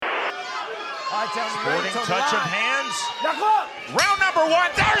Sporting touch of hands. Round number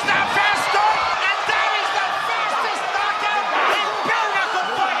one. There's that fast start, and that is the fastest knockout in bare knuckle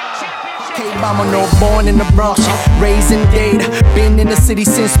fighting championship. Hey, mama, no born in the Bronx, raised in Dade. Been in the city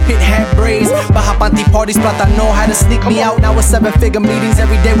since Pit had braids. Bajapanti parties, plata know how to sneak me out. Now it's 7-figure meetings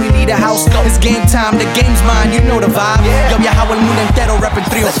every day. We need a house. It's game time. The game's mine. You know the vibe. Yo viajaba el mundo entero, repping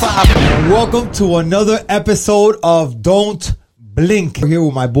 305. Welcome to another episode of Don't Blink. We're here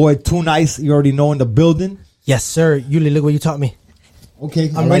with my boy Too Nice. You already know, in the building. Yes, sir. Yuli, look what you taught me. Okay,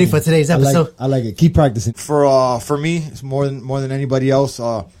 I'm ready for today's episode. I like it. Keep practicing. For me, it's more than anybody else.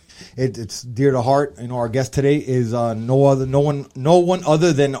 It's dear to heart. You know, our guest today is no one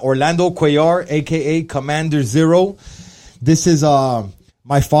other than Orlando Cuellar, aka Commander Zero. This is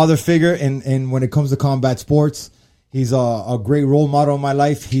my father figure in when it comes to combat sports. He's a great role model in my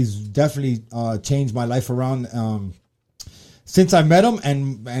life. He's definitely changed my life around since I met him,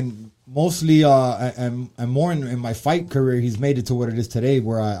 and mostly and more in my fight career. He's made it to what it is today,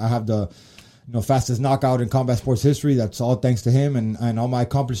 where I have the fastest knockout in combat sports history. That's all thanks to him, and all my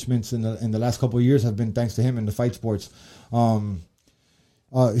accomplishments in the last couple of years have been thanks to him in the fight sports.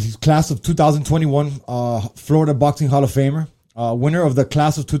 He's class of 2021 Florida Boxing Hall of Famer, winner of the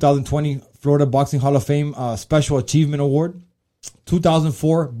class of 2020 Florida Boxing Hall of Fame Special Achievement Award,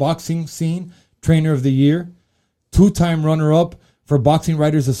 2004 Boxing Scene Trainer of the Year, two-time runner-up for Boxing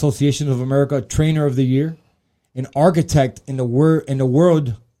Writers Association of America Trainer of the Year, an architect in the world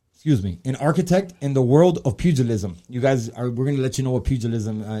of pugilism. You guys we're going to let you know what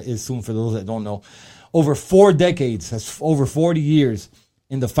pugilism is soon for those that don't know. Over 4 decades, that's over 40 years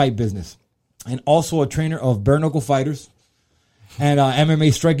in the fight business, and also a trainer of bare knuckle fighters and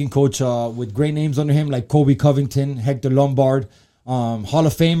MMA striking coach with great names under him like Kobe Covington, Hector Lombard, Hall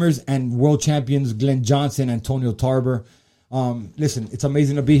of Famers and world champions Glenn Johnson, Antonio Tarver. Listen, it's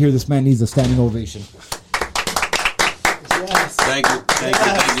amazing to be here. This man needs a standing ovation. Yes. Thank you.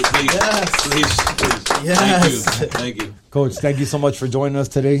 Please. Yes. Please. Yes. Thank you. Coach, thank you so much for joining us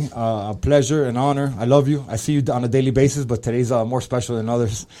today. A pleasure, an honor. I love you. I see you on a daily basis, but today's more special than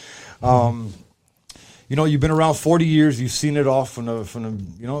others. You've been around 40 years. You've seen it all from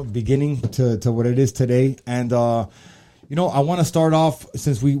the beginning to what it is today. And I want to start off,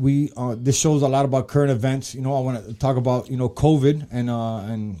 since we this shows a lot about current events. I want to talk about COVID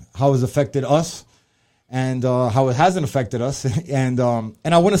and how it's affected us, and how it hasn't affected us. and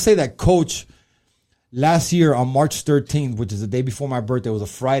I want to say that Coach, last year on March 13th, which is the day before my birthday, it was a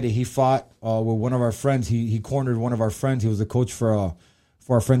Friday, he fought with one of our friends. He cornered one of our friends. He was a coach for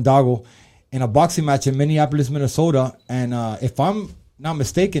our friend Dago in a boxing match in Minneapolis, Minnesota. And if I'm not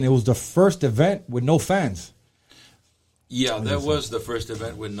mistaken, it was the first event with no fans. Yeah, that was the first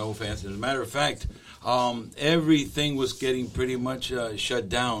event with no fans. As a matter of fact, everything was getting pretty much shut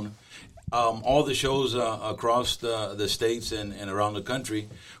down. All the shows across the states and around the country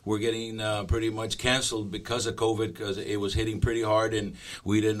were getting pretty much canceled because of COVID, because it was hitting pretty hard, and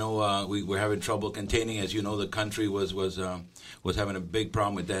we didn't know we were having trouble containing. As you know, the country was having a big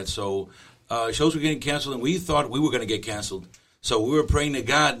problem with that. So shows were getting canceled, and we thought we were going to get canceled. So we were praying to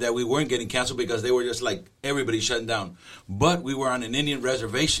God that we weren't getting canceled, because they were just like everybody shutting down. But we were on an Indian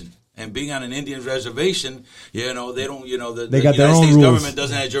reservation. And being on an Indian reservation, they don't, the United States government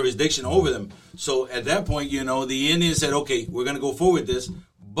doesn't have jurisdiction over them. So at that point, the Indians said, okay, we're going to go forward with this,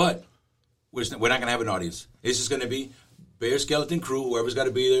 but we're not going to have an audience. It's just going to be bare skeleton crew, whoever's got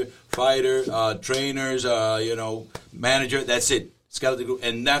to be there, fighter, trainers, manager, that's it, skeleton crew.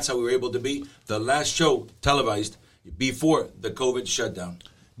 And that's how we were able to be the last show televised before the COVID shutdown.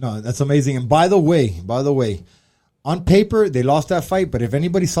 No, that's amazing. And by the way, on paper, they lost that fight, but if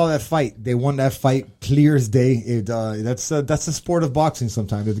anybody saw that fight, they won that fight clear as day. That's the sport of boxing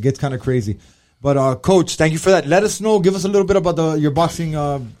sometimes. It gets kind of crazy. But, Coach, thank you for that. Let us know, give us a little bit about your boxing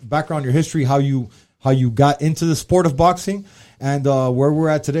background, your history, how you got into the sport of boxing, and where we're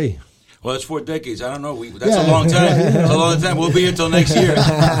at today. Well, it's 4 decades. I don't know. That's a long time. It's a long time. We'll be here till next year.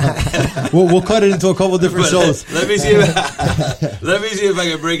 we'll cut it into a couple of different shows. Let me see if I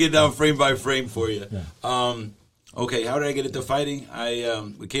can break it down frame by frame for you. Yeah. Okay, how did I get into fighting?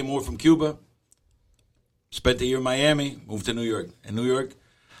 We came over from Cuba, spent a year in Miami, moved to New York. In New York,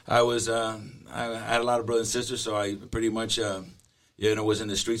 I had a lot of brothers and sisters, so I pretty much was in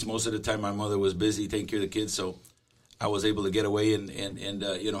the streets most of the time. My mother was busy taking care of the kids, so I was able to get away and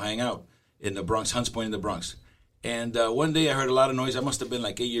hang out in the Bronx, Hunts Point in the Bronx. And one day I heard a lot of noise. I must have been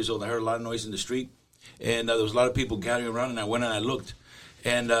like 8 years old. I heard a lot of noise in the street, and there was a lot of people gathering around, and I went and I looked.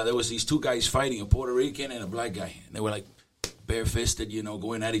 And there was these 2 guys fighting, a Puerto Rican and a black guy. And they were like bare-fisted,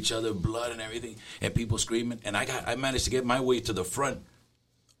 going at each other, blood and everything, and people screaming. And I managed to get my way to the front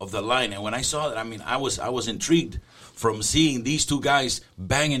of the line. And when I saw that, I mean, I was intrigued from seeing these two guys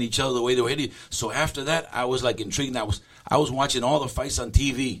banging each other the way they were hitting. So after that, I was like intrigued. I was watching all the fights on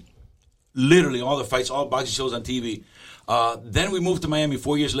TV, literally all the fights, all boxing shows on TV. Then we moved to Miami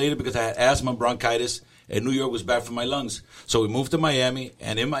 4 years later because I had asthma, bronchitis, and New York was bad for my lungs. So we moved to Miami,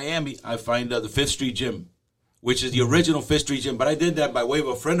 and in Miami, I find the Fifth Street Gym, which is the original Fifth Street Gym. But I did that by way of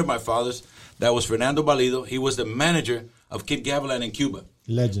a friend of my father's. That was Fernando Balido. He was the manager of Kid Gavilan in Cuba.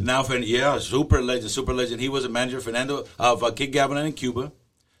 Legend. Now, super legend. He was a manager, Fernando, of Kid Gavilan in Cuba.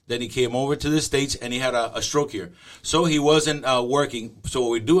 Then he came over to the States, and he had a stroke here. So he wasn't working. So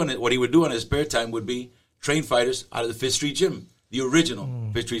what he would do in his spare time would be train fighters out of the Fifth Street Gym, the original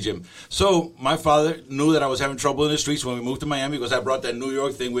Fifth Street Gym. So my father knew that I was having trouble in the streets when we moved to Miami because I brought that New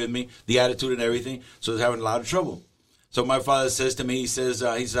York thing with me, the attitude and everything. So I was having a lot of trouble. So my father says to me, he says,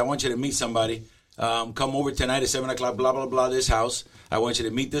 I want you to meet somebody. Come over tonight at 7 o'clock, blah, blah, blah, this house. I want you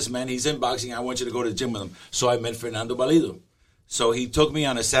to meet this man. He's in boxing. I want you to go to the gym with him. So I met Fernando Balido. So he took me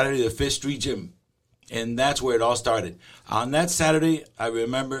on a Saturday to the Fifth Street Gym. And that's where it all started. On that Saturday, I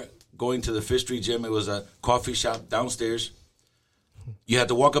remember going to the Fifth Street Gym. It was a coffee shop downstairs. You had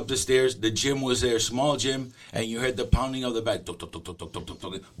to walk up the stairs. The gym was there, small gym, and you heard the pounding of the back. Tuk, tuk, tuk, tuk, tuk, tuk, tuk,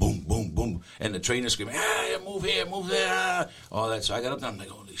 tuk, boom, boom, boom. And the trainer screaming, move here, move there. All that. So I got up there. I'm like,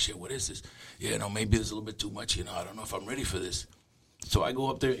 holy shit, what is this? Maybe there's a little bit too much. I don't know if I'm ready for this. So I go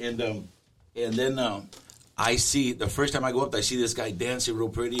up there, and then I see, the first time I go up there, I see this guy dancing real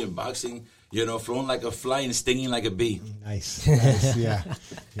pretty and boxing, flown like a fly and stinging like a bee. Nice. Yeah.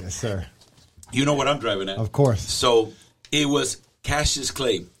 Yes, sir. You know what I'm driving at. Of course. So it was Cassius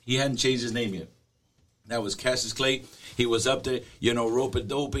Clay. He hadn't changed his name yet. That was Cassius Clay. He was up there,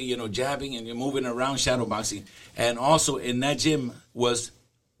 rope-a-dopey, jabbing and moving around, shadow boxing. And also in that gym was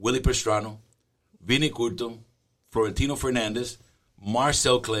Willie Pastrano, Vinny Curto, Florentino Fernandez,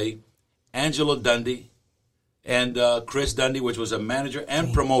 Marcel Clay, Angelo Dundee, and Chris Dundee, which was a manager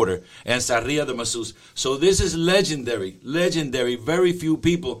and promoter, and Sarria the masseuse. So this is legendary. Very few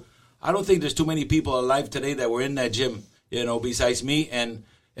people. I don't think there's too many people alive today that were in that gym, besides me. And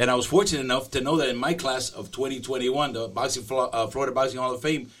I was fortunate enough to know that in my class of 2021, the Florida Boxing Hall of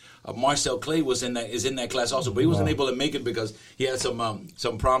Fame, Marcel Clay is in that class also, but he wasn't able to make it because he had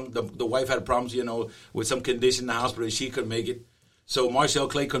some problem. The wife had problems, with some condition in the hospital, and she couldn't make it. So Marcel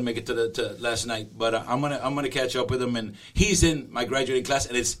Clay couldn't make it to last night, but I'm gonna catch up with him, and he's in my graduating class,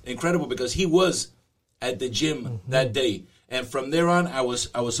 and it's incredible because he was at the gym that day, and from there on, I was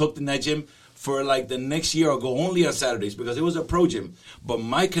hooked in that gym for like the next year. I'll go only on Saturdays because it was a pro gym, but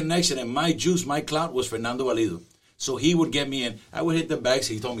my connection and my juice, my clout was Fernando Balido. So he would get me in. I would hit the bags.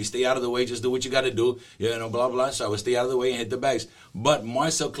 He told me, stay out of the way, just do what you got to do, blah, blah. So I would stay out of the way and hit the bags. But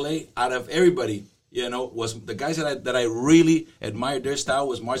Marcel Clay, out of everybody, was the guys that I really admired their style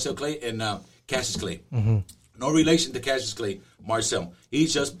was Marcel Clay and Cassius Clay. Mm-hmm. No relation to Cassius Clay, Marcel.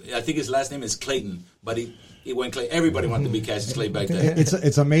 He's just, I think his last name is Clayton, but he went Clay. Everybody wanted to be Cassius Clay back then.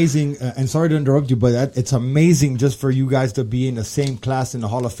 It's amazing, and sorry to interrupt you, but it's amazing just for you guys to be in the same class in the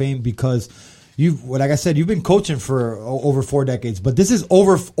Hall of Fame because like I said, you've been coaching for over 4 decades, but this is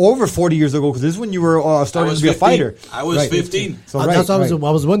over 40 years ago because this is when you were starting to be 15. a fighter. I was 15. So that's what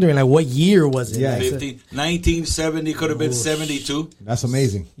I was wondering, like, what year was it? Yeah. 15. 1970, could have been 72. That's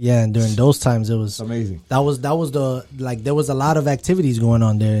amazing. Yeah, and during those times, it was amazing. That was the, like, there was a lot of activities going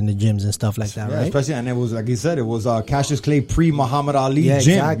on there in the gyms and stuff like that, right? Especially, and it was, like you said, it was Cassius Clay pre-Muhammad Ali gym.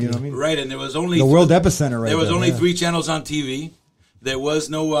 Exactly. You know what I mean? Right, and there was only the world epicenter. There was only 3 channels on TV. There was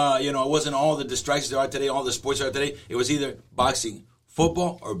no, it wasn't all the distractions there are today, all the sports there are today. It was either boxing,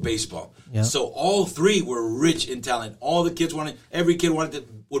 football, or baseball. Yeah. So all 3 were rich in talent. All the kids every kid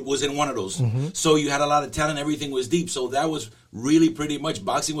was in one of those. Mm-hmm. So you had a lot of talent. Everything was deep. So that was really pretty much,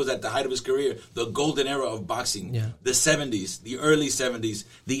 boxing was at the height of his career, the golden era of boxing. Yeah. The 70s, the early 70s,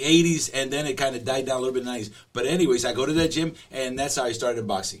 the 80s, and then it kind of died down a little bit in the 90s. But anyways, I go to that gym, and that's how I started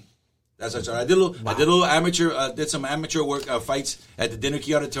boxing. That's what I did. I did a little amateur, did some amateur work fights at the Dinner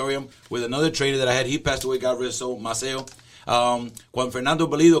Key Auditorium with another trainer that I had. He passed away, got rid of soul, Maceo. Juan Fernando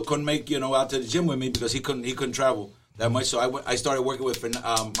Balido couldn't make out to the gym with me because he couldn't travel that much. So I started working with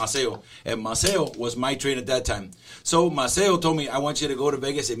Maceo, and Maceo was my trainer at that time. So Maceo told me, I want you to go to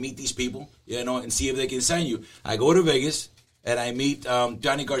Vegas and meet these people, and see if they can sign you. I go to Vegas. And I meet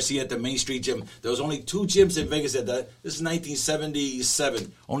Johnny Garcia at the Main Street Gym. There was only 2 gyms in Vegas at that. This is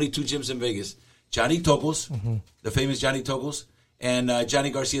 1977. Only 2 gyms in Vegas. Johnny Tokos, the famous Johnny Tokos, and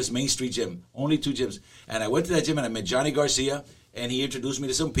Johnny Garcia's Main Street Gym. Only 2 gyms. And I went to that gym and I met Johnny Garcia, and he introduced me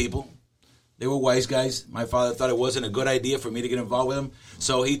to some people. They were wise guys. My father thought it wasn't a good idea for me to get involved with them.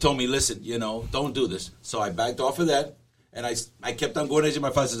 So he told me, listen, don't do this. So I backed off of that. And I kept on going to the gym.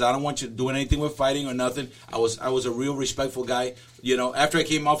 My father says, I don't want you doing anything with fighting or nothing. I was a real respectful guy. You know, after I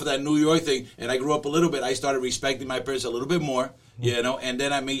came off of that New York thing and I grew up a little bit, I started respecting my parents a little bit more, you know, and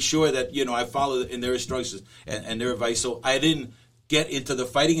then I made sure that, you know, I followed in their instructions and their advice. So I didn't get into the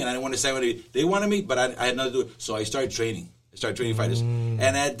fighting, and I didn't want to say what they wanted me, but I had nothing to do with it. So I started training. Fighters. And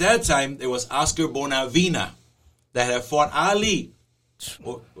at that time, there was Oscar Bonavena that had fought Ali.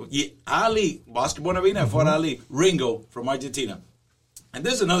 Oscar Bonavena fought Ali. Ringo from Argentina. And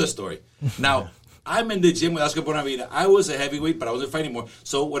there's another story. Now, I'm in the gym with Oscar Bonavena. I was a heavyweight, but I wasn't fighting more.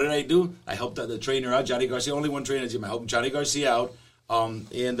 So what did I do? I helped the trainer out, Johnny Garcia, only one trainer in the gym. I helped Johnny Garcia out,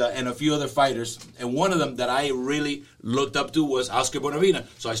 and a few other fighters. And one of them that I really looked up to was Oscar Bonavena.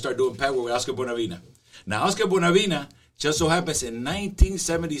 So I started doing pad work with Oscar Bonavena. Now, Oscar Bonavena, just so happens in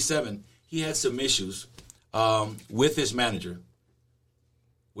 1977, he had some issues with his manager,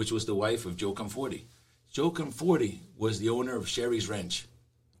 which was the wife of Joe Conforti. Joe Conforti was the owner of Sherry's Ranch,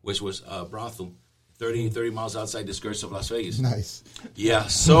 which was a brothel 30 miles outside the skirts of Las Vegas. Nice. Yeah,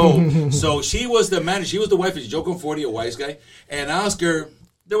 so she was the manager. She was the wife of Joe Conforti, a wise guy. And Oscar,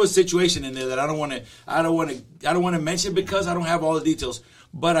 there was a situation in there that I don't want to mention because I don't have all the details.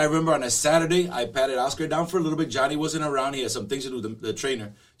 But I remember on a Saturday, I patted Oscar down for a little bit. Johnny wasn't around. He had some things to do. The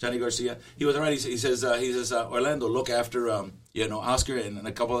trainer, Johnny Garcia, he was around. He says, Orlando, look after Oscar and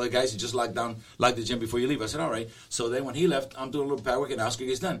a couple other guys. He just locked the gym before you leave. I said, all right. So then when he left, I'm doing a little pad work, and Oscar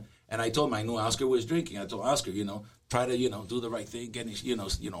gets done. And I told him I knew Oscar was drinking. I told Oscar, try to do the right thing, get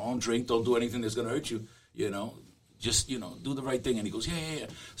don't drink, don't do anything that's gonna hurt you. Just do the right thing. And he goes, yeah.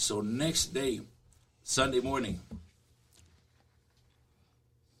 So next day, Sunday morning.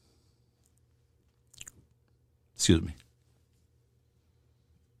 Excuse me.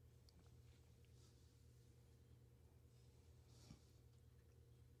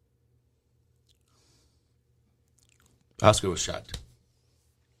 Oscar was shot.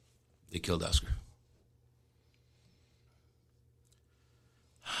 They killed Oscar.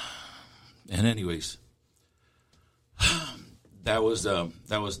 And anyways, that was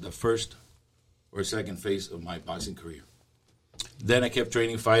the first or second phase of my boxing career. Then I kept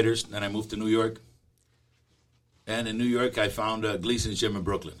training fighters. Then I moved to New York. And in New York, I found Gleason's Gym in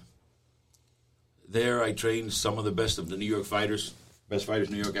Brooklyn. There, I trained some of the best of the New York fighters, best fighters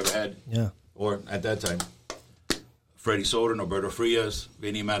New York ever had. Yeah. Or at that time, Freddie Soto, Norberto Frias,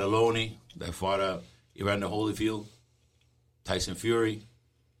 Vinny Mataloni, that fought Evander Holyfield, Tyson Fury,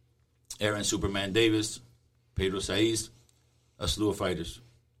 Aaron Superman Davis, Pedro Saiz, a slew of fighters.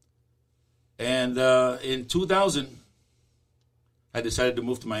 And in 2000, I decided to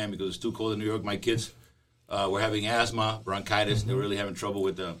move to Miami because it was too cold in New York. My kids were having asthma, bronchitis. Mm-hmm. They were really having trouble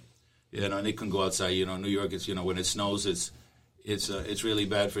with and they couldn't go outside. New York, it's when it snows, it's really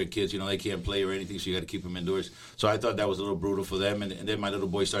bad for kids. They can't play or anything, so you got to keep them indoors. So I thought that was a little brutal for them, and then my little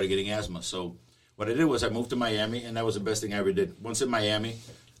boy started getting asthma. So what I did was I moved to Miami, and that was the best thing I ever did. Once in Miami,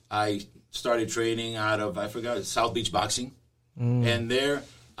 I started training out of, South Beach Boxing. Mm. And there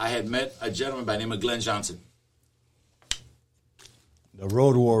I had met a gentleman by the name of Glenn Johnson. The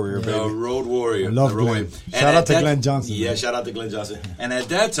Road Warrior, baby. The Road Warrior. I love Glenn. Shout out to Glenn Johnson. Yeah, shout out to Glenn Johnson. And at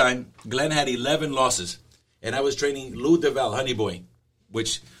that time, Glenn had 11 losses. And I was training Lou DeVal, Honey Boy,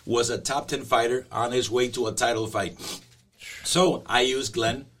 which was a top 10 fighter on his way to a title fight. So I used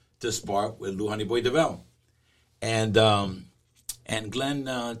Glenn to spar with Lou Honey Boy DeVal. And Glenn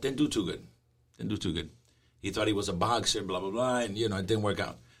didn't do too good. He thought he was a boxer, blah, blah, blah, and, it didn't work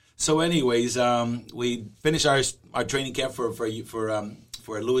out. So anyways, we finished our training camp for Louis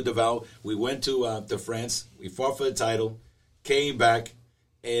DeVal. We went to France. We fought for the title, came back,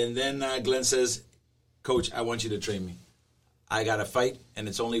 and then Glenn says, Coach, I want you to train me. I got a fight, and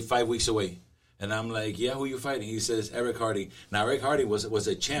it's only 5 weeks away. And I'm like, yeah, who are you fighting? He says, Eric Hardy. Now, Eric Hardy was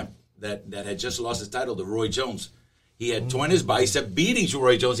a champ that had just lost his title to Roy Jones. He had torn his bicep, beating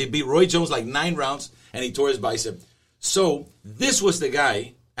Roy Jones. He beat Roy Jones like 9 rounds, and he tore his bicep. So this was the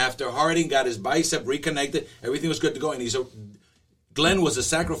guy. After Harding got his bicep reconnected, everything was good to go. And Glenn was a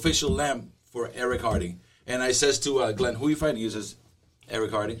sacrificial lamb for Eric Harding. And I says to Glenn, who are you fighting? He says,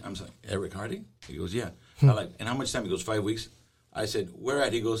 Eric Harding. I'm saying, Eric Harding? He goes, yeah. I'm like, and how much time? He goes, 5 weeks. I said, where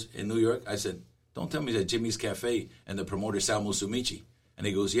at? He goes, in New York. I said, don't tell me that Jimmy's Cafe and the promoter Sal Musumichi. And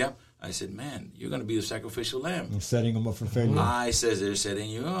he goes, yeah. I said, man, you're going to be the sacrificial lamb. You're setting him up for failure. I says, they're setting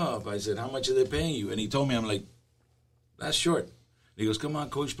you up. I said, how much are they paying you? And he told me, I'm like, that's short. He goes, come on,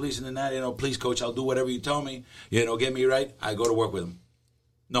 Coach, please, and then that, please, Coach, I'll do whatever you tell me, get me right. I go to work with him.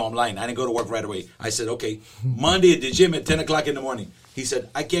 No, I'm lying. I didn't go to work right away. I said, okay, Monday at the gym at 10 o'clock in the morning. He said,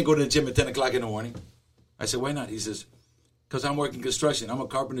 I can't go to the gym at 10 o'clock in the morning. I said, why not? He says, because I'm working construction. I'm a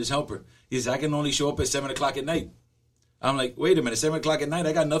carpenter's helper. He says, I can only show up at 7 o'clock at night. I'm like, wait a minute, 7 o'clock at night,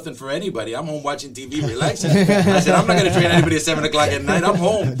 I got nothing for anybody. I'm home watching TV, relaxing. I said, I'm not going to train anybody at 7 o'clock at night. I'm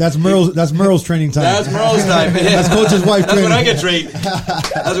home. That's Merle's training time. That's Merle's time. That's Coach's wife That's training. when I get trained.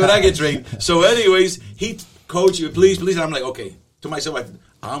 That's when I get trained. So anyways, Coach, please. And I'm like, okay. To myself,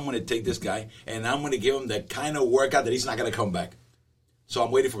 I'm going to take this guy, and I'm going to give him the kind of workout that he's not going to come back. So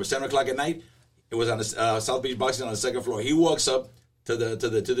I'm waiting for 7 o'clock at night. It was on the South Beach Boxing on the second floor. He walks up to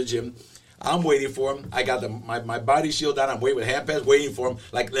the gym. I'm waiting for him. I got my body shield on. I'm waiting with hand pads, waiting for him.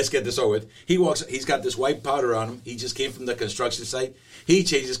 Like, let's get this over with. He walks. He's got this white powder on him. He just came from the construction site. He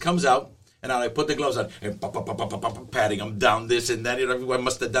changes, comes out, and I put the gloves on and patting him down this and that. Everyone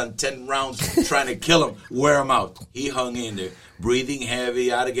must have done 10 rounds trying to kill him, wear him out. He hung in there, breathing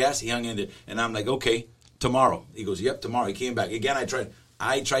heavy, out of gas. He hung in there, and I'm like, okay, tomorrow. He goes, yep, tomorrow. He came back again.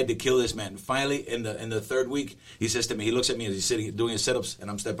 I tried to kill this man. Finally, in the third week, he says to me, he looks at me as he's sitting doing his sit-ups,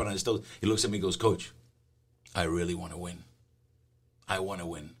 and I'm stepping on his toes. He looks at me and goes, Coach, I really want to win. I want to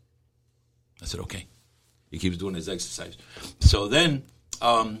win. I said, okay. He keeps doing his exercise. So then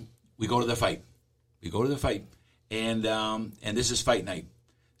we go to the fight. And this is fight night.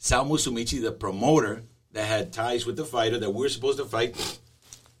 Sal Musumichi, the promoter that had ties with the fighter that we're supposed to fight,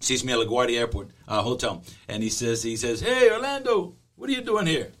 sees me at LaGuardia Airport Hotel, and he says, hey, Orlando, what are you doing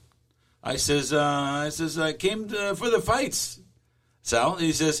here? I says, I came for the fights, Sal. And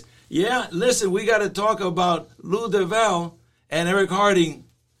he says, yeah, listen, we got to talk about Lou DeVal and Eric Harding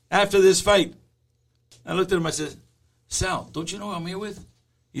after this fight. I looked at him, I said, Sal, don't you know who I'm here with?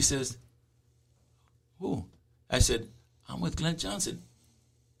 He says, who? I said, I'm with Glenn Johnson.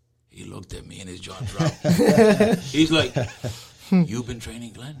 He looked at me and his jaw dropped. He's like, you've been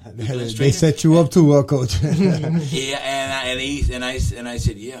training Glenn? They set you up too, Coach. Yeah, and I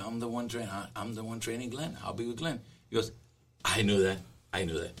said, yeah, I'm the one training Glenn. I'll be with Glenn. He goes, I knew that.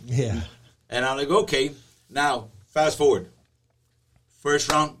 Yeah. And I'm like, okay. Now, fast forward. First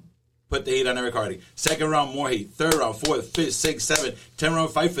round, put the heat on Eric Harding. Second round, more heat. Third round, fourth, fifth, sixth, seventh,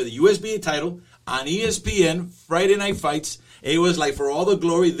 10-round fight for the USBA title on ESPN, Friday Night Fights. It was like, for all the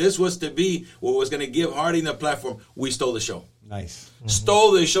glory, this was to be what was going to give Harding the platform. We stole the show. Nice.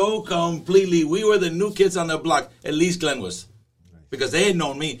 Stole the show completely. We were the new kids on the block. At least Glenn was. Because they had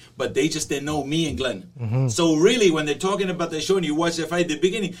known me, but they just didn't know me and Glenn. Mm-hmm. So really, when they're talking about the show and you watch the fight at the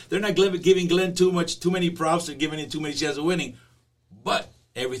beginning, they're not giving Glenn too many props or giving him too many chances of winning. But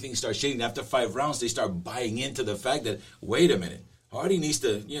everything starts changing. After 5 rounds, they start buying into the fact that, wait a minute, Hardy needs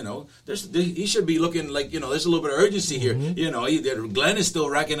to, he should be looking like, there's a little bit of urgency here. Mm-hmm. Glenn is still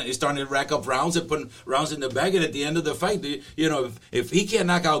starting to rack up rounds and putting rounds in the bag. And at the end of the fight, if he can't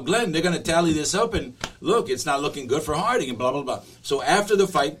knock out Glenn, they're going to tally this up. And look, it's not looking good for Harding and blah, blah, blah. So after the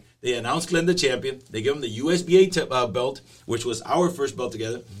fight, they announced Glenn the champion. They give him the USBA belt, which was our first belt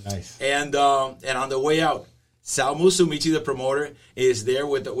together. Nice. And on the way out, Sal Musumichi, the promoter, is there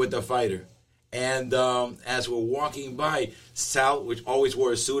with the fighter. And as we're walking by, Sal, which always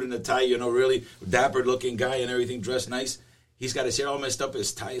wore a suit and a tie, really dapper-looking guy and everything, dressed nice. He's got his hair all messed up,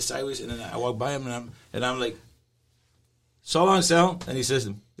 his tie is sideways, and then I walk by him, and I'm like, so long, Sal. And he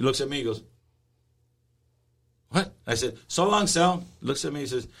looks at me, he goes, what? I said, so long, Sal. He looks at me, he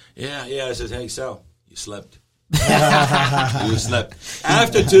says, yeah. I says, hey, Sal, you slept. You slept.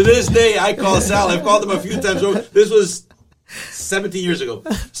 After, to this day, I call Sal. I've called him a few times. This was 17 years ago.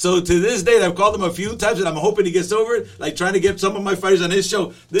 So to this day, I've called him a few times, and I'm hoping he gets over it, like trying to get some of my fighters on his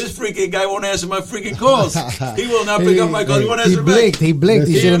show. This freaking guy won't answer my freaking calls. He will not pick up my calls. He won't answer back. He blinked.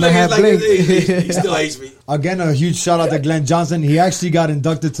 He shouldn't have blinked. He still hates me. Again, a huge shout out to Glenn Johnson. He actually got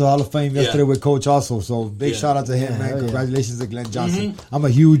inducted to the Hall of Fame yesterday with Coach also. So big shout out to him, man. Congratulations to Glenn Johnson. Mm-hmm. I'm a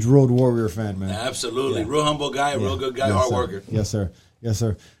huge Road Warrior fan, man. Absolutely. Real humble guy, real good guy, hard worker. Yes,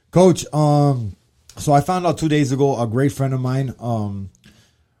 sir. Coach, so I found out 2 days ago, a great friend of mine,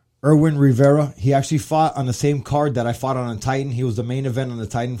 Erwin Rivera, he actually fought on the same card that I fought on Titan. He was the main event on the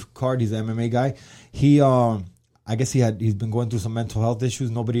Titan card. He's an MMA guy. He, I guess he's been going through some mental health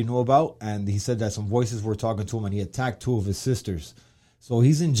issues nobody knew about, and he said that some voices were talking to him, and he attacked 2 of his sisters. So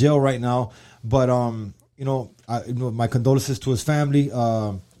he's in jail right now. But my condolences to his family.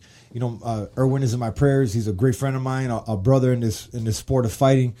 Erwin is in my prayers. He's a great friend of mine, a brother in this sport of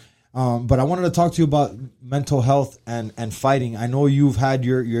fighting. But I wanted to talk to you about mental health and fighting. I know you've had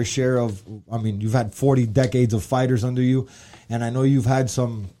your share of, you've had 40 decades of fighters under you, and I know you've had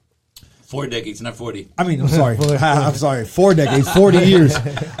some... 4 decades, not 40. I'm sorry. I'm sorry. 4 decades, 40 years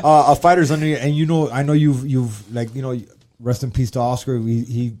of fighters under you. And I know you've rest in peace to Oscar.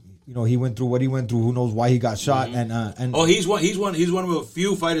 He went through what he went through. Who knows why he got shot? Mm-hmm. And he's one of a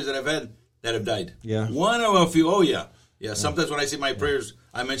few fighters that I've had that have died. Yeah. One of a few. Oh yeah. Yeah. Sometimes when I say my prayers,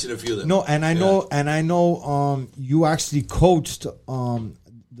 I mentioned a few of them. No, and I know, you actually coached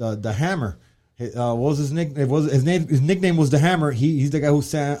the Hammer. What was his nickname? His nickname was the Hammer. He's the guy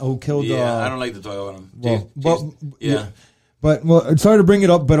who killed. Yeah, I don't like to talk about him. But sorry to bring it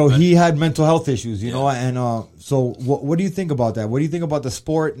up, but he had mental health issues, you know. And so, what do you think about that? What do you think about the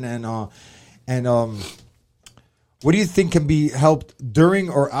sport, and what do you think can be helped during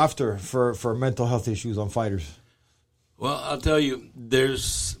or after for mental health issues on fighters? Well, I'll tell you,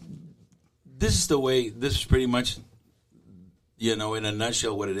 this is the way. This is pretty much, in a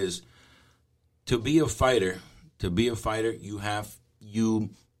nutshell, what it is. To be a fighter, you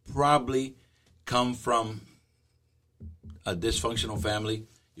probably come from a dysfunctional family.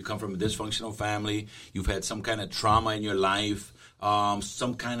 You come from a dysfunctional family. You've had some kind of trauma in your life,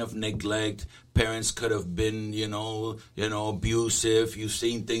 some kind of neglect. Parents could have been, abusive. You've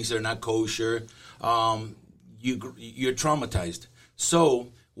seen things that are not kosher. You're traumatized. So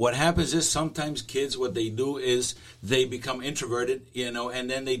what happens is sometimes kids, what they do is they become introverted, and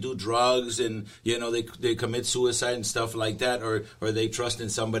then they do drugs and, they commit suicide and stuff like that, or they trust in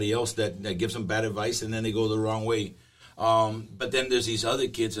somebody else that gives them bad advice, and then they go the wrong way. But then there's these other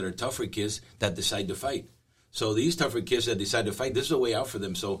kids that are tougher kids that decide to fight. So these tougher kids that decide to fight, this is a way out for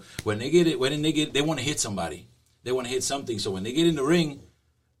them. So when they they want to hit somebody. They want to hit something. So when they get in the ring,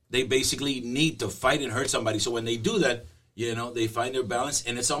 they basically need to fight and hurt somebody. So when they do that, they find their balance,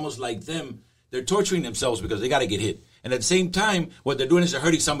 and it's almost like they're torturing themselves because they got to get hit. And at the same time, what they're doing is they're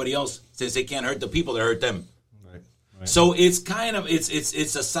hurting somebody else since they can't hurt the people that hurt them. Right. So it's kind of, it's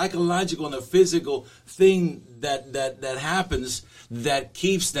a psychological and a physical thing that happens that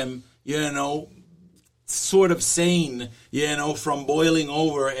keeps them, sort of sane, from boiling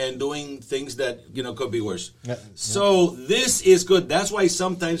over and doing things that, could be worse. Yeah. So this is good. That's why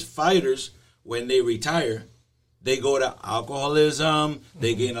sometimes fighters, when they retire, they go to alcoholism,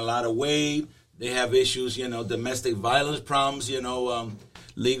 they gain a lot of weight, they have issues, domestic violence problems,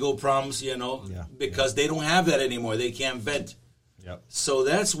 legal problems, because they don't have that anymore. They can't vent. Yep. So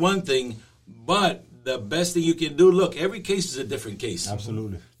that's one thing. But the best thing you can do, look, every case is a different case.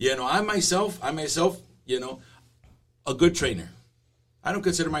 Absolutely. I myself, a good trainer. I don't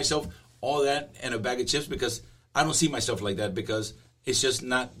consider myself all that and a bag of chips because I don't see myself like that, because it's just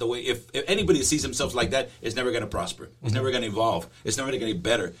not the way. If anybody sees themselves like that, it's never going to prosper. It's never going to evolve. It's never going to get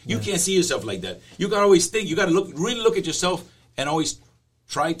better. You can't see yourself like that. You got to always think. You got to really look at yourself and always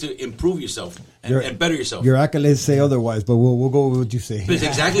try to improve yourself and better yourself. Your accolades say otherwise, but we'll go with what you say.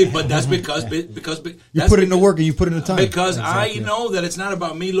 Exactly, but that's because you put in the work and you put in the time. Because exactly. I know that it's not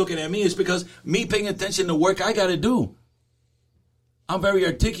about me looking at me. It's because me paying attention to work I got to do. I'm very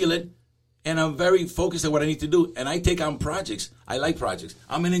articulate. And I'm very focused on what I need to do. And I take on projects. I like projects.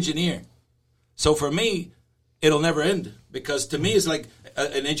 I'm an engineer. So for me, it'll never end. Because to me, it's like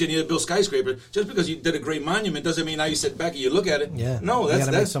an engineer that builds skyscraper. Just because you did a great monument doesn't mean now you sit back and you look at it. Yeah. No,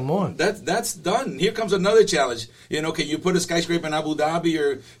 that's make some more. That's done. Here comes another challenge. Can you put a skyscraper in Abu Dhabi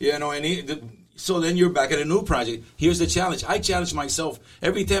or, so then you're back at a new project. Here's the challenge. I challenge myself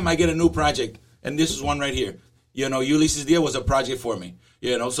every time I get a new project. And this is one right here. Ulysses Dia was a project for me.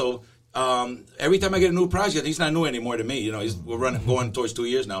 So every time I get a new project, he's not new anymore to me. We're going towards 2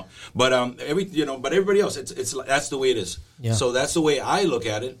 years now. But but everybody else, it's that's the way it is. Yeah. So that's the way I look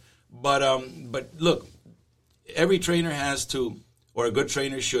at it. But look, every trainer has to, or a good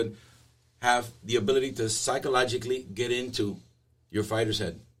trainer should have the ability to psychologically get into your fighter's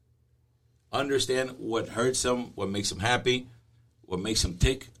head. Understand what hurts them, what makes them happy, what makes them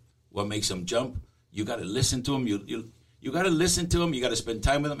tick, what makes them jump. You got to listen to them. You got to listen to them. You got to spend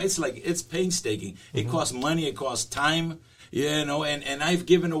time with them. It's painstaking. It costs money. It costs time. And I've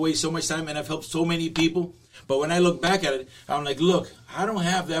given away so much time, and I've helped so many people. But when I look back at it, I'm like, look, I don't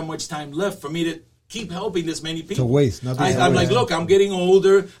have that much time left for me to keep helping this many people. It's a waste. I'm like, look, I'm getting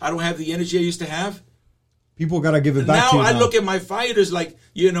older. I don't have the energy I used to have. People got to give it back now to you. I look at my fighters like,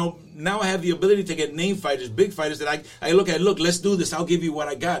 now I have the ability to get name fighters, big fighters that I look at, look, let's do this. I'll give you what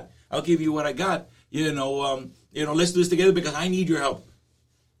I got. Let's do this together because I need your help.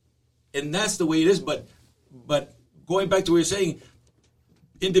 And that's the way it is. But going back to what you're saying,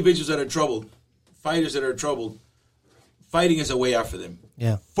 individuals that are troubled, fighters that are troubled, fighting is a way out for them.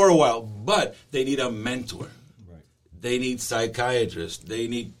 Yeah. For a while. But they need a mentor. Right. They need psychiatrists. They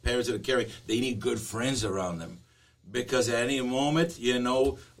need parents that are caring. They need good friends around them. Because at any moment,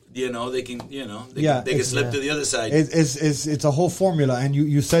 they can, they can slip to the other side. It's a whole formula, and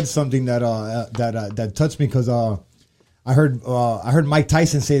you said something that touched me because I heard Mike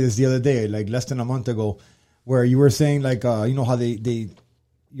Tyson say this the other day, like less than a month ago, where you were saying like how they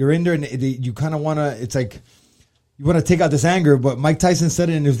you're in there and you kind of want to. It's like you want to take out this anger, but Mike Tyson said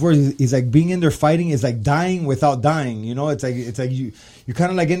it in his words. He's like, being in there fighting is like dying without dying. You know, it's like you kind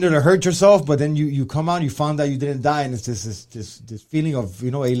of like in there to hurt yourself, but then you come out, you found out you didn't die, and it's this feeling of,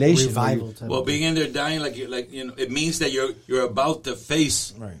 you know, elation. Revival. Well, being in there dying, like you know, it means that you're about to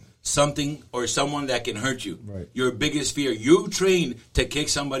face something or someone that can hurt you. Right. Your biggest fear. You trained to kick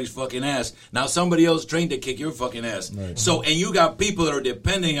somebody's fucking ass. Now somebody else trained to kick your fucking ass. Right. So, and you got people that are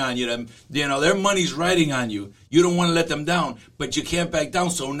depending on you. You know, their money's riding on you. You don't want to let them down, but you can't back down.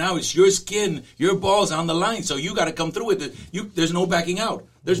 So now it's your skin, your balls on the line. So you got to come through with it. There's no backing out.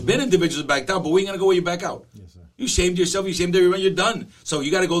 There's been individuals backed out, but we ain't going to go where you back out. Yes, sir. You shamed yourself. You shamed everyone. You're done. So you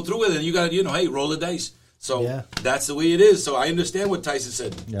got to go through with it. And you got to, you know, hey, roll the dice. So that's the way it is. So I understand what Tyson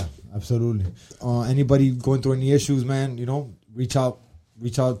said. Yeah, absolutely. Anybody going through any issues, man, you know, reach out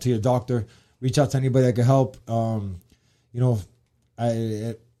to your doctor. Reach out to anybody that can help. You know,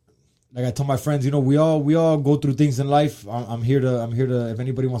 like I told my friends, you know, we all go through things in life. I'm here to. If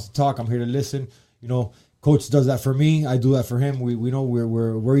anybody wants to talk, I'm here to listen. You know, Coach does that for me. I do that for him. We know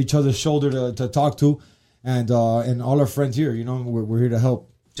we're each other's shoulder to talk to, and all our friends here. You know, we're here to help.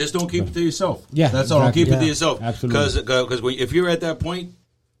 Just don't keep it to yourself. Yeah, that's all. Don't keep it to yourself. Absolutely. Because if you're at that point,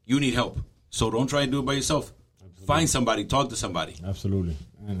 you need help. So don't try and do it by yourself. Absolutely. Find somebody. Talk to somebody. Absolutely.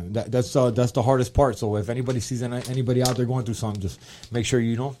 And that's the hardest part. So if anybody sees anybody out there going through something, just make sure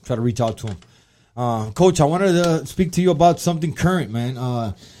you know, try to reach out to them. Coach, I wanted to speak to you about something current,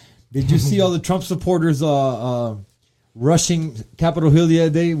 man. Did you see all the Trump supporters rushing Capitol Hill the other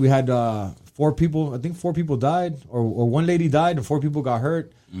day? We had 4 people. I think 4 people died, or one lady died, and 4 people got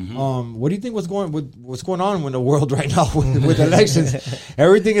hurt. Mm-hmm. What do you think what's going on in the world right now with elections?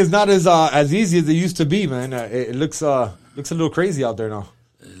 Everything is not as easy as it used to be, man. It looks a little crazy out there now.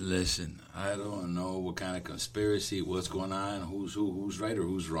 Listen, I don't know what kind of conspiracy, what's going on, who's right or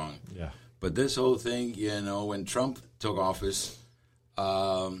who's wrong. Yeah. But this whole thing, you know, when Trump took office,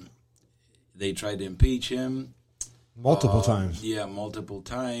 they tried to impeach him. Multiple times. Yeah, multiple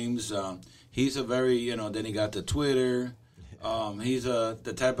times. He's a very, you know, then he got to Twitter. He's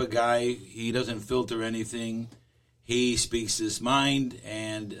the type of guy, he doesn't filter anything. He speaks his mind,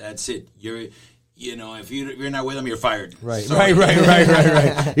 and that's it. You know, if you're not with him, you're fired. Right, so,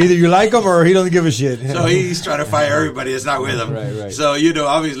 right. Either you like him or he doesn't give a shit. So he's trying to fire everybody that's not with him. Right. So, you know,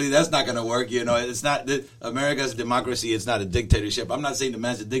 obviously that's not going to work. You know, it's not America's democracy. It's not a dictatorship. I'm not saying the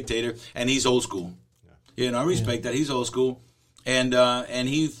man's a dictator, and he's old school. You know, I respect that. He's old school. And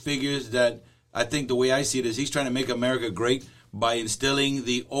he figures that, I think the way I see it is he's trying to make America great by instilling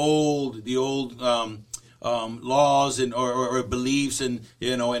the old laws and or beliefs and,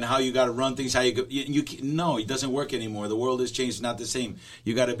 you know, and how you got to run things. How no, it doesn't work anymore. The world has changed. It's not the same.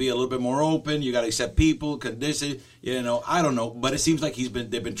 You got to be a little bit more open. You got to accept people, conditions. You know, I don't know, but it seems like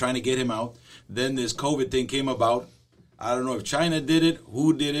they've been trying to get him out. Then this COVID thing came about. I don't know if China did it,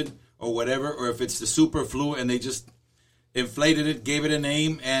 who did it, or whatever, or if it's the super flu and they just inflated it, gave it a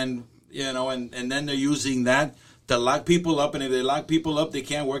name, and you know, and then they're using that to lock people up, and if they lock people up, they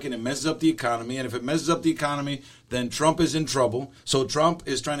can't work, and it messes up the economy, and if it messes up the economy, then Trump is in trouble. So Trump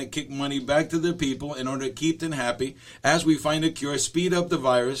is trying to kick money back to the people in order to keep them happy. As we find a cure, speed up the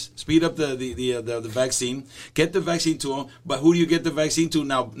virus, speed up the vaccine, get the vaccine to them. But who do you get the vaccine to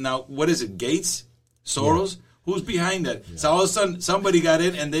now? Now, what is it? Gates? Soros? Yeah. Who's behind that? Yeah. So all of a sudden, somebody got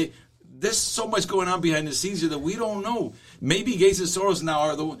in, and there's so much going on behind the scenes here that we don't know. Maybe Gates and Soros now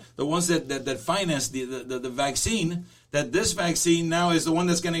are the ones that finance the vaccine. That this vaccine now is the one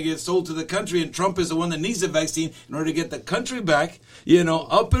that's going to get sold to the country, and Trump is the one that needs the vaccine in order to get the country back, you know,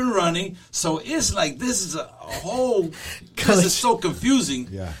 up and running. So it's like this is a whole. This is so confusing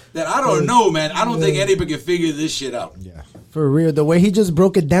that I don't know, man. I don't think anybody can figure this shit out. Yeah. For real, the way he just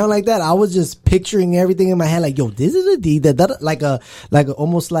broke it down like that, I was just picturing everything in my head. Like, yo, this is a D that like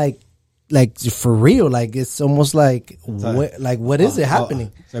almost like for real, like it's almost like what is it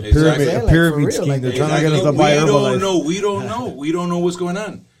happening? It's a pyramid scheme. Like, they're trying to get us to buy Herbalife. We don't know what's going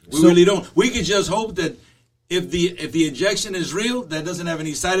on. We really don't. We can just hope that if the injection is real, that doesn't have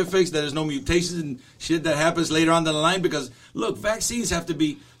any side effects, that there's no mutations and shit that happens later on down the line. Because look, vaccines have to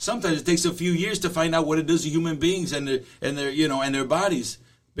be. Sometimes it takes a few years to find out what it does to human beings and their bodies.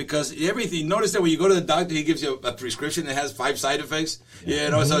 Because everything, notice that when you go to the doctor, he gives you a prescription that has 5 side effects. You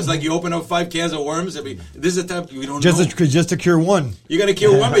know, so it's like you open up 5 cans of worms. I mean, this is the type we don't know. Just to cure one. You got to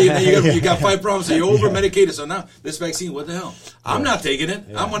cure one, but you got 5 problems, so you're over medicated. So now this vaccine, what the hell? I'm not taking it.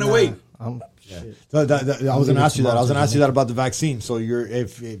 I'm going to wait. So I was going to ask you that. I was going to ask you that about the vaccine. So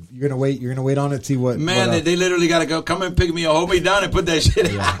if you're going to wait, you're going to wait on it. See what? Man, they literally got to go. Come and pick me up, hold me down, and put that shit.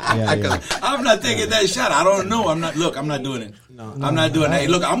 I'm not taking that shot. I don't know. I'm not doing it. I'm not doing that. Hey,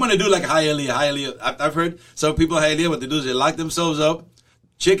 look, I'm going to do like Hialeah. I've heard some people at Hialeah, what they do is they lock themselves up,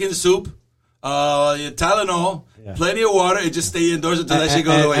 chicken soup, Tylenol, plenty of water, and just stay indoors until that shit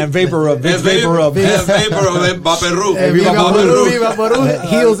goes away. And vapor rub. Vapor rub. Vaporub. Viva Peru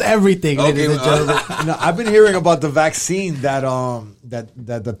heals everything, ladies and gentlemen. I've been hearing about the vaccine that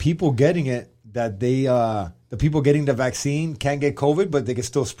the people getting it, that the people getting the vaccine can't get COVID, but they can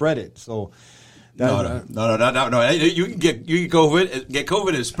still spread it. So no. You can get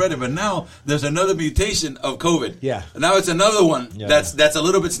COVID and spread it, but now there's another mutation of COVID. Yeah. Now it's another one that's a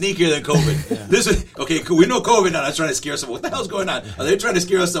little bit sneakier than COVID. This is okay. We know COVID now. That's trying to scare us. What the hell's going on? Are they trying to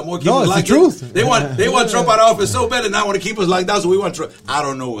scare us some more? No, it's the truth. They want Trump out of office so bad, and now want to keep us like that. So we want Trump. I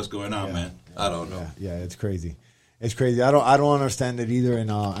don't know what's going on, man. I don't know. Yeah, it's crazy. It's crazy. I don't understand it either, and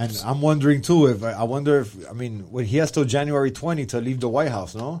I'm wondering too. When he has till January 20 to leave the White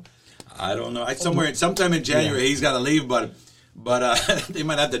House, no? I don't know. Sometime in January he's got to leave, but they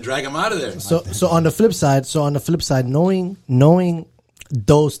might have to drag him out of there. So on the flip side, knowing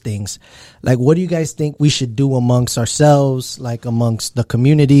those things, like, what do you guys think we should do amongst ourselves, like amongst the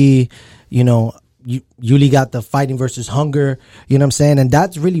community? You know, Yuli got the Fighting versus Hunger, you know what I'm saying? And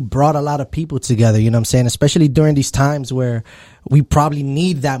that's really brought a lot of people together, you know what I'm saying? Especially during these times where we probably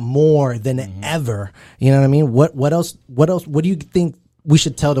need that more than ever. You know what I mean? What else, what do you think we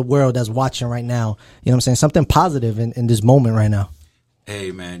should tell the world that's watching right now? You know what I'm saying? Something positive in this moment right now.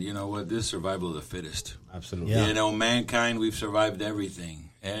 Hey, man, you know what? This is survival of the fittest. Absolutely. Yeah. You know, mankind, we've survived everything.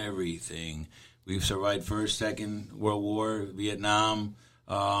 We've survived First, Second World War, Vietnam,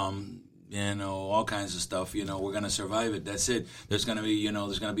 all kinds of stuff. You know, we're going to survive it. That's it. There's going to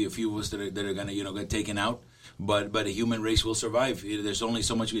be a few of us that are going to, get taken out. But a human race will survive. There's only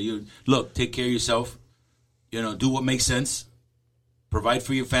so much. Look, take care of yourself. Do what makes sense. Provide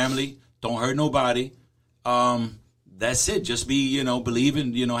for your family. Don't hurt nobody. That's it. Just be, believe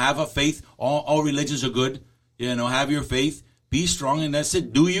in, have a faith. All religions are good. Have your faith. Be strong, and that's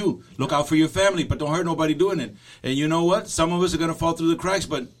it. Do you. Look out for your family, but don't hurt nobody doing it. And you know what? Some of us are going to fall through the cracks,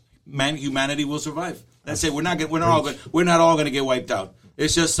 but humanity will survive. That's it. We're not all going to get wiped out.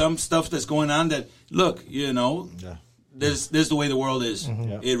 It's just some stuff that's going on that, look, This is the way the world is.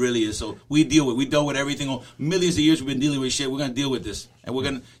 It really is. So we dealt with everything. Millions of years we've been dealing with shit. We're going to deal with this. And we're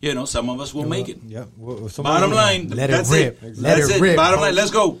going to, some of us will make it. Yeah. Bottom line, that's it. That's it. Bottom line,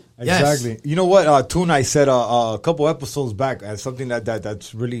 let's go. Exactly. Yes. You know what? Tuna said a couple episodes back, and something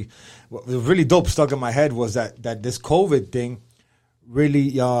that's really dope stuck in my head was that this COVID thing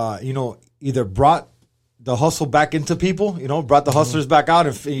really, either brought the hustle back into people, brought the hustlers back out,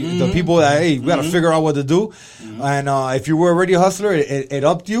 and the people that, hey, we got to figure out what to do. And if you were already a hustler, it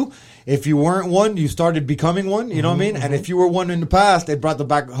upped you. If you weren't one, you started becoming one. You know what I mean? And if you were one in the past, it brought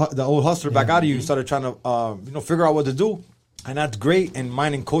the old hustler back out of you. You started trying to figure out what to do, and that's great in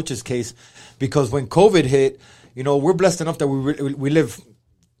mine and Coach's case, because when COVID hit, we're blessed enough that we live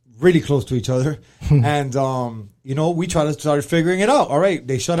really close to each other, and we started figuring it out. All right,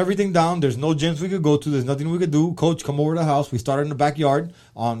 they shut everything down. There's no gyms we could go to. There's nothing we could do. Coach, come over to the house. We started in the backyard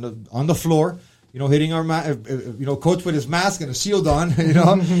on the floor, hitting our Coach with his mask and a shield on,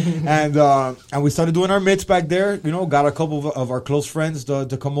 and we started doing our mitts back there. Got a couple of our close friends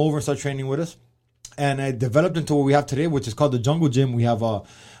to come over and start training with us, and it developed into what we have today, which is called the Jungle Gym. We have a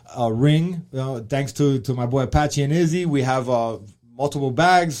ring, thanks to my boy Apache and Izzy. We have multiple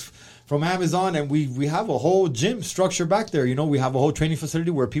bags from Amazon, and we have a whole gym structure back there. We have a whole training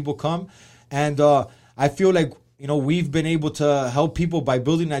facility where people come, and I feel like we've been able to help people by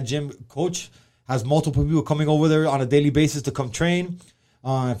building that gym. Coach has multiple people coming over there on a daily basis to come train,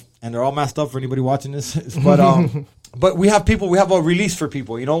 and they're all masked up for anybody watching this. But we have a release for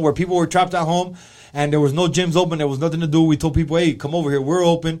people, where people were trapped at home and there was no gyms open, there was nothing to do. We told people, hey, come over here, we're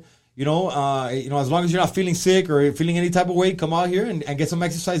open. As long as you're not feeling sick or feeling any type of way, come out here and get some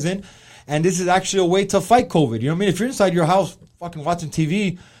exercise in. And this is actually a way to fight COVID. You know what I mean? If you're inside your house fucking watching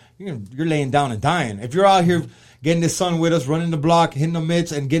TV, you're laying down and dying. If you're out here getting the sun with us, running the block, hitting the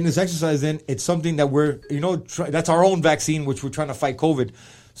mitts, and getting this exercise in, it's something that we're, that's our own vaccine, which we're trying to fight COVID.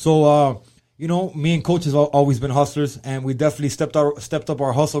 So, me and Coach has always been hustlers, and we definitely stepped up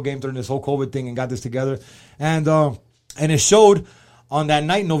our hustle game during this whole COVID thing and got this together. And it showed. On that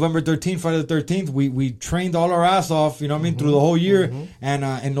night, November 13th, Friday the 13th, we trained all our ass off, through the whole year.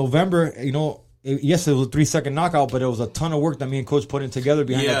 And in November, yes, it was a 3-second knockout, but it was a ton of work that me and Coach put in together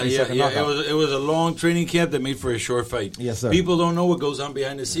behind that 3-second knockout. It was a long training camp that made for a short fight. Yes, sir. People don't know what goes on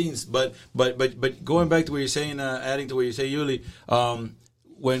behind the scenes, but going back to what you're saying, adding to what you say, Yuli,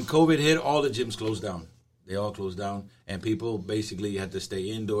 when COVID hit, all the gyms closed down. They all closed down, and people basically had to stay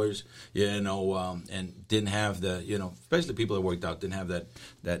indoors, and didn't have the, especially people that worked out, didn't have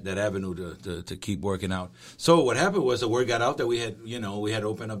that avenue to keep working out. So what happened was the word got out that we had to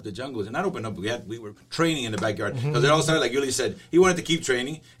open up the jungles, and not open up. We were training in the backyard because it all started, like Yuli said, he wanted to keep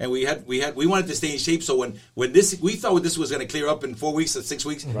training, and we wanted to stay in shape. So when we thought this was going to clear up in 4 weeks or 6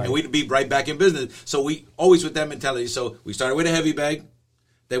 weeks, and we'd be right back in business. So we always with that mentality. So we started with a heavy bag,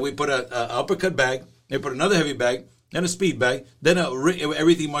 then we put a uppercut bag. They put another heavy bag, then a speed bag, then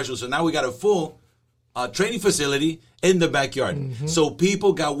everything martial. So now we got a full training facility in the backyard. Mm-hmm. So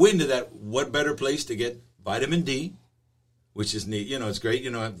people got wind of that. What better place to get vitamin D, which is neat. It's great,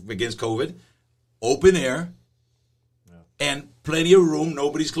 against COVID. Open air, and plenty of room.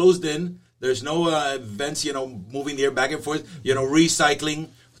 Nobody's closed in. There's no vents, moving the air back and forth, recycling,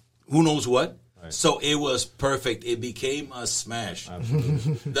 who knows what. Right. So it was perfect. It became a smash.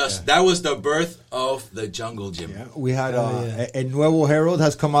 Absolutely. That was the birth of the Jungle Gym. Yeah. We had El Nuevo Herald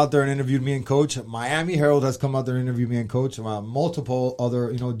has come out there and interviewed me and Coach. Miami Herald has come out there and interviewed me and Coach. Multiple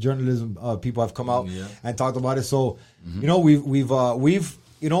other journalism people have come out and talked about it. So we've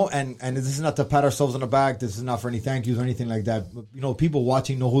and this is not to pat ourselves on the back. This is not for any thank yous or anything like that. But, people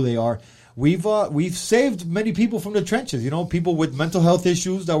watching know who they are. We've saved many people from the trenches. People with mental health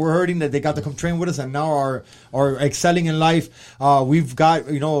issues that were hurting, that they got to come train with us and now are excelling in life. We've got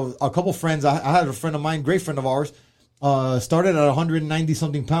a couple friends. I had a friend of mine, great friend of ours, started at 190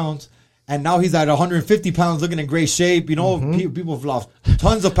 something pounds. And now he's at 150 pounds, looking in great shape. People have lost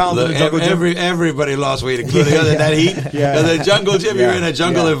tons of pounds in the jungle gym. Everybody lost weight, including that heat. The jungle gym, you're in a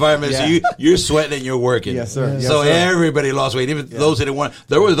jungle environment, so you're sweating and you're working. Yes, sir. Everybody lost weight, even those that didn't want.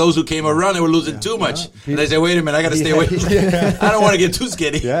 There were those who came around, they were losing too much. And they said, wait a minute, I got to stay away. I don't want to get too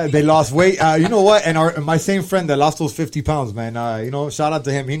skinny. Yeah, they lost weight. You know what? And my same friend that lost those 50 pounds, man, shout out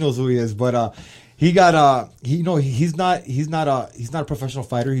to him. He knows who he is. But he got he's not a professional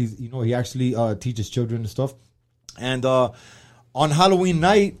fighter. He actually teaches children and stuff. And on Halloween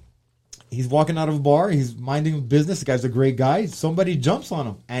night, he's walking out of a bar. He's minding business. The guy's a great guy. Somebody jumps on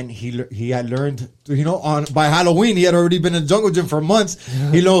him, and he had learned by Halloween he had already been in the jungle gym for months.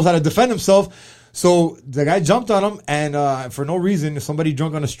 He knows how to defend himself. So the guy jumped on him, and for no reason, somebody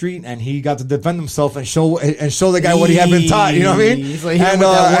drunk on the street, and he got to defend himself and show the guy what he had been taught. You know what I mean? So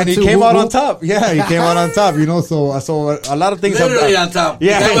and he came out on top. Yeah, he came out on top. So a lot of things. Literally on top.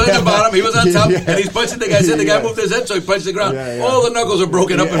 Yeah, the guy was at the bottom. He was on top, and he's punching the guy. Said the guy moved his head, so he punched the ground. All the knuckles are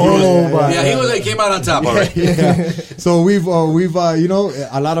broken up and bruised. He came out on top. All right. So we've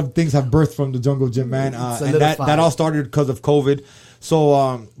a lot of things have birthed from the jungle gym, man, and that all started because of COVID. So,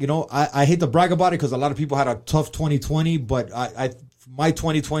 I hate to brag about it because a lot of people had a tough 2020, but my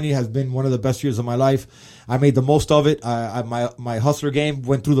 2020 has been one of the best years of my life. I made the most of it. My hustler game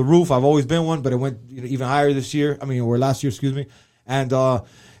went through the roof. I've always been one, but it went even higher this year. Last year, excuse me. And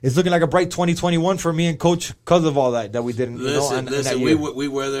it's looking like a bright 2021 for me and Coach because of all that we did. Listen, we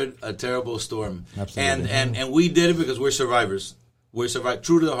weathered a terrible storm. Absolutely. And we did it because we're survivors. We're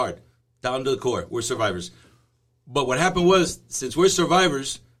true to the heart, down to the core. We're survivors. But what happened was, since we're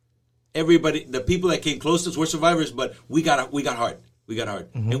survivors, the people that came close to us were survivors, but we got heart. We got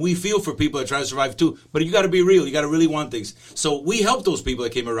heart. Mm-hmm. And we feel for people that try to survive too. But you got to be real. You got to really want things. So we helped those people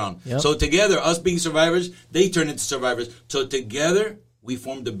that came around. Yep. So together, us being survivors, they turned into survivors. So together, we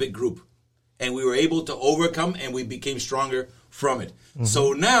formed a big group. And we were able to overcome, and we became stronger from it. Mm-hmm.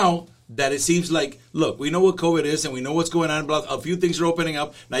 So now that it seems like, look, we know what COVID is and we know what's going on. A few things are opening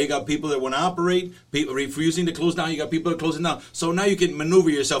up. Now you got people that want to operate, people refusing to close down. You got people that are closing down. So now you can maneuver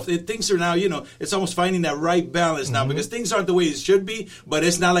yourself. Things are now, it's almost finding that right balance now because things aren't the way it should be, but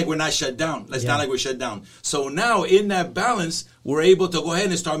it's not like we're not shut down. It's not like we're shut down. So now in that balance, we're able to go ahead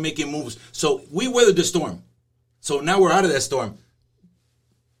and start making moves. So we weathered the storm. So now we're out of that storm.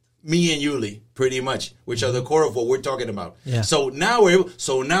 Me and Yuli, pretty much, which are the core of what we're talking about. Yeah. So now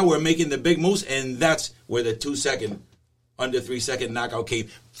we're making the big moves, and that's where the 2 second, under 3 second knockout came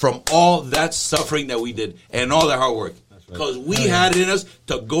from all that suffering that we did and all that hard work. Because we had it in us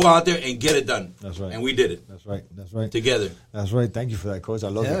to go out there and get it done. That's right. And we did it. That's right. Together. That's right. Thank you for that, Coach. I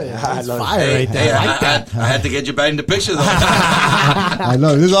love it. Yeah. I love fire it. Right there. I had to get you back in the picture, though. I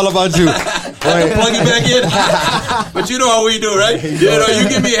love it. This is all about you. Plug you back in. But you know how we do, right? You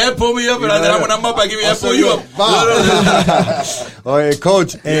give me a head, pull me up, and then when I'm up, I give you a head, pull you up. All right,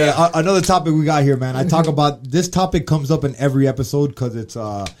 Coach. Another topic we got here, man. I talk about, this topic comes up in every episode because it's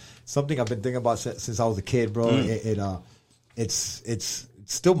something I've been thinking about since I was a kid, bro. It's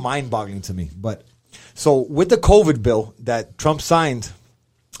still mind-boggling to me. But so with the COVID bill that Trump signed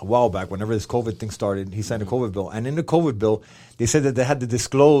a while back, whenever this COVID thing started, he signed a COVID bill. And in the COVID bill, they said that they had to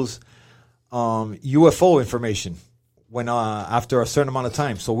disclose UFO information when after a certain amount of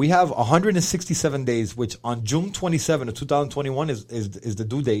time. So we have 167 days, which on June 27 of 2021 is the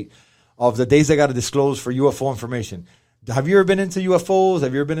due date of the days they got to disclose for UFO information. Have you ever been into UFOs?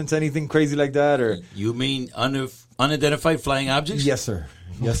 Have you ever been into anything crazy like that? Or you mean unidentified flying objects? Yes, sir.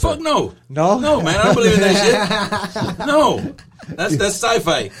 Yes, Fuck sir. no. No? No, man. I don't believe in that shit. No. That's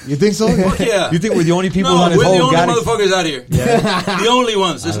sci-fi. You think so? Fuck yeah. You think we're the only people No, on this we're the whole only galaxy? motherfuckers out here. Yeah. The only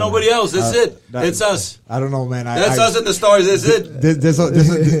ones. There's nobody else. That's it. It's us. I don't know, man. That's us and the stars. That's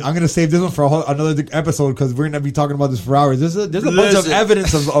it. I'm going to save this one for another episode because we're going to be talking about this for hours. There's a bunch of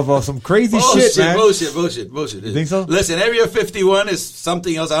evidence of some crazy shit, man. Bullshit. You think so? Listen, Area 51 is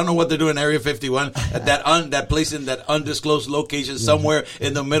something else. I don't know what they're doing in Area 51. That place in that undisclosed location somewhere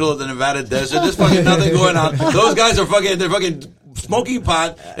in the middle of the Nevada desert. There's fucking nothing going on. Those guys are fucking smoking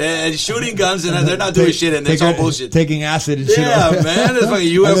pot and shooting guns, and they're not doing shit, and it's all bullshit. Taking acid and shit. Yeah, man, it's fucking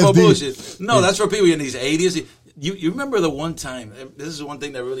UFO LSD. bullshit. No, that's for people in these 80s. You remember the one time, this is one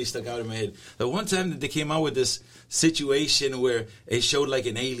thing that really stuck out in my head, the one time that they came out with this situation where it showed like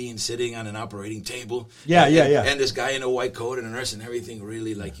an alien sitting on an operating table. Yeah. And this guy in a white coat and a nurse and everything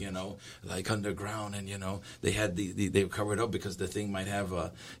really like, like underground, and, they had they were covered up because the thing might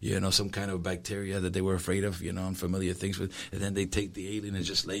have, some kind of bacteria that they were afraid of, unfamiliar things with. And then they take the alien and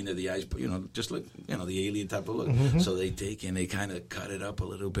just lay into the eyes, just like, the alien type of look. Mm-hmm. So they take and they kind of cut it up a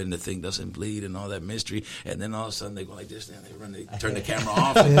little bit and the thing doesn't bleed and all that mystery. And then all of a sudden they go like this, and they turn the camera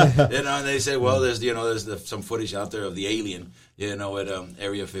off. And they say, well, there's some footage out there of the alien, at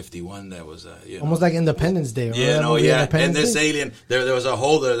Area 51 that was, almost like Independence Day. And this alien, there was a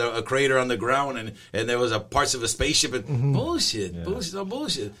hole, a crater on the ground, and there was a parts of a spaceship. And bullshit. Well,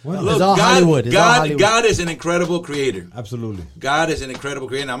 look, it's all Hollywood. God is an incredible creator. Absolutely. God is an incredible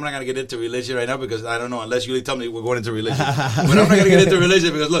creator. I'm not going to get into religion right now because I don't know, unless you tell me we're going into religion. But I'm not going to get into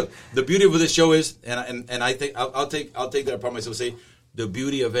religion because look, the beauty of this show is, and I think I'll take that upon myself to say, the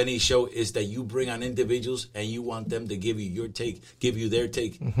beauty of any show is that you bring on individuals and you want them to give you your take, give you their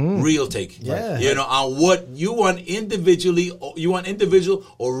take, real take. Yeah. On what you want individually, you want individual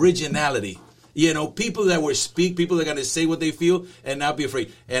originality. People that will speak, people that are going to say what they feel and not be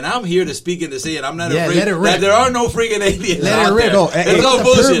afraid. And I'm here to speak and to say it. I'm not afraid that there are no freaking aliens out there. No, it's all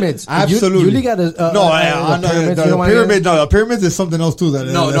bullshit. Pyramids. Absolutely. You got the pyramids is something else too.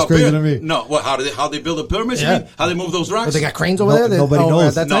 That's crazy to me. No, what? How they build the pyramids? Yeah. You mean? How they move those rocks? But they got cranes over there. Nobody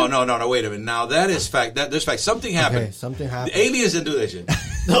knows. No. Wait a minute. Now that is fact. There's fact. Something happened. Okay, something happened. The aliens didn't do that shit.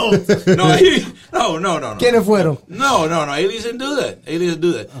 No. No. ¿Quiénes fueron? No. Aliens didn't do that.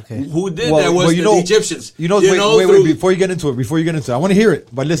 Okay. Who did that was the Egyptians. Wait, before you get into it, I want to hear it.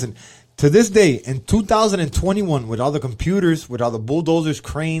 But listen, to this day, in 2021, with all the computers, with all the bulldozers,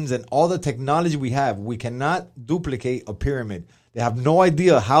 cranes, and all the technology we have, we cannot duplicate a pyramid. They have no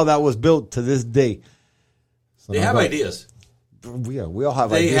idea how that was built to this day. So they have ideas. Yeah, we all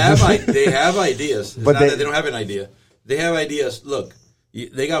have ideas. They have ideas. It's but not that they don't have an idea. They have ideas. Look,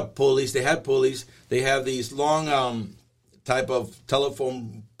 they got pulleys. They had pulleys. They have these long type of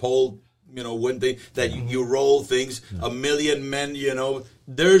telephone pole, one thing that you roll things, a million men,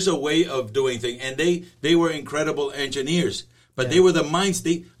 there's a way of doing things. And they were incredible engineers, but they were the minds.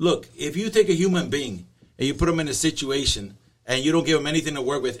 Look, if you take a human being and you put them in a situation and you don't give them anything to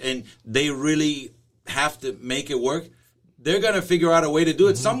work with and they really have to make it work, they're going to figure out a way to do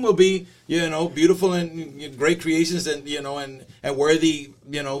it. Some will be, beautiful and great creations and, and worthy,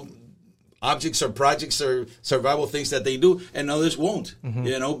 objects or projects or survival things that they do, and others won't,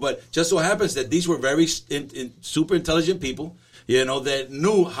 but just so happens that these were very super intelligent people, that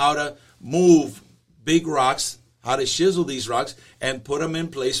knew how to move big rocks, how to chisel these rocks and put them in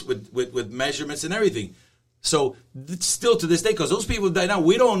place with measurements and everything. So still to this day, because those people died now,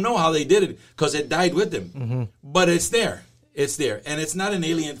 we don't know how they did it because it died with them, but it's there. It's there, and it's not an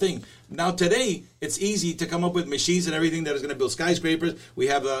alien thing. Now, today, it's easy to come up with machines and everything that is going to build skyscrapers. We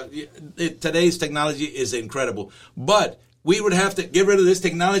have today's technology is incredible, but we would have to get rid of this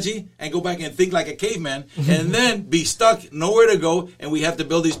technology and go back and think like a caveman, and then be stuck nowhere to go, and we have to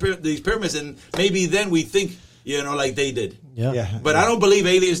build these pyramids, and maybe then we think, like they did. Yeah. But I don't believe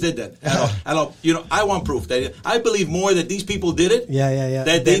aliens did that at all. I want proof that I believe more that these people did it. Yeah.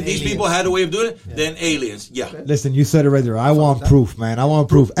 That these people had a way of doing it than aliens. Yeah. Listen, you said it right there. I want proof, man. I want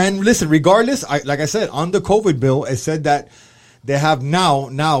proof. And listen, regardless, like I said, on the COVID bill, it said that they have now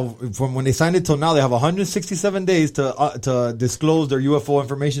from when they signed it till now, they have 167 days to disclose their UFO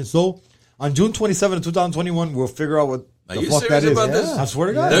information. So on June 27, 2021, we'll figure out what the fuck that is. About this? I swear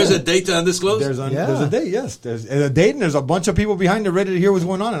to God. There's a date to undisclose? There's a date, yes. There's a date, and there's a bunch of people behind it ready to hear what's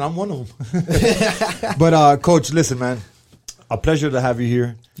going on, and I'm one of them. But, Coach, listen, man. a pleasure to have you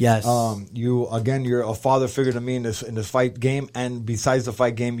here. Yes. You're a father figure to me in this fight game, and besides the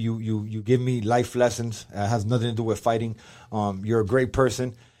fight game, you give me life lessons. It has nothing to do with fighting. You're a great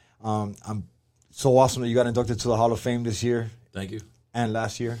person. I'm so awesome that you got inducted to the Hall of Fame this year. Thank you. And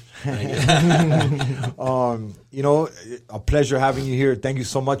last year. Thank you. A pleasure having you here. Thank you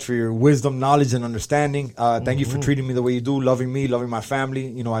so much for your wisdom, knowledge, and understanding. Thank you for treating me the way you do, loving me, loving my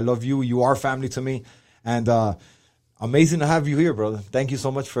family. I love you. You are family to me. And amazing to have you here, brother. Thank you so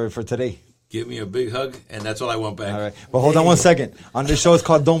much for today. Give me a big hug, and that's all I want back. All right. But hold on one second. On this show, it's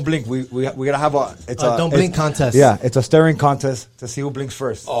called Don't Blink. We gotta have a Don't Blink contest. Yeah, it's a staring contest to see who blinks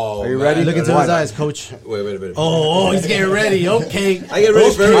first. Oh, are you man. ready? Look into his eyes, coach. Wait a minute. Oh, he's getting ready. Okay. I get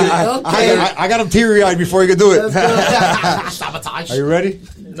ready for everything. I got him teary-eyed before he could do it. Sabotage. Are you ready?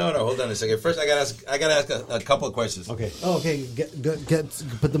 No, hold on a second. First, I gotta ask a couple of questions. Okay. Oh, okay. Get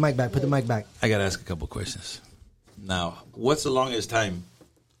put the mic back. Put the mic back. I gotta ask a couple of questions. Now, what's the longest time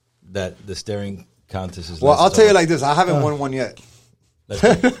that the staring contest is? Well, I'll tell you like this. I haven't won one yet. Let's go.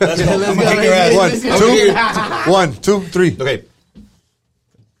 I'm gonna kick your ass. 1, 2, 3. Okay.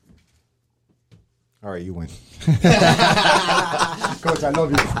 All right, you win. Coach, I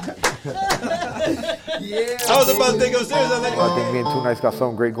love you. I was about to take him serious. I think me and Two Nights got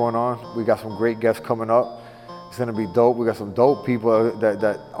something great going on. We got some great guests coming up. It's gonna be dope. We got some dope people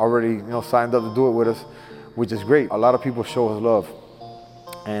that already signed up to do it with us, which is great. A lot of people show us love,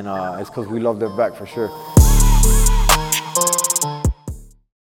 and it's because we love them back for sure.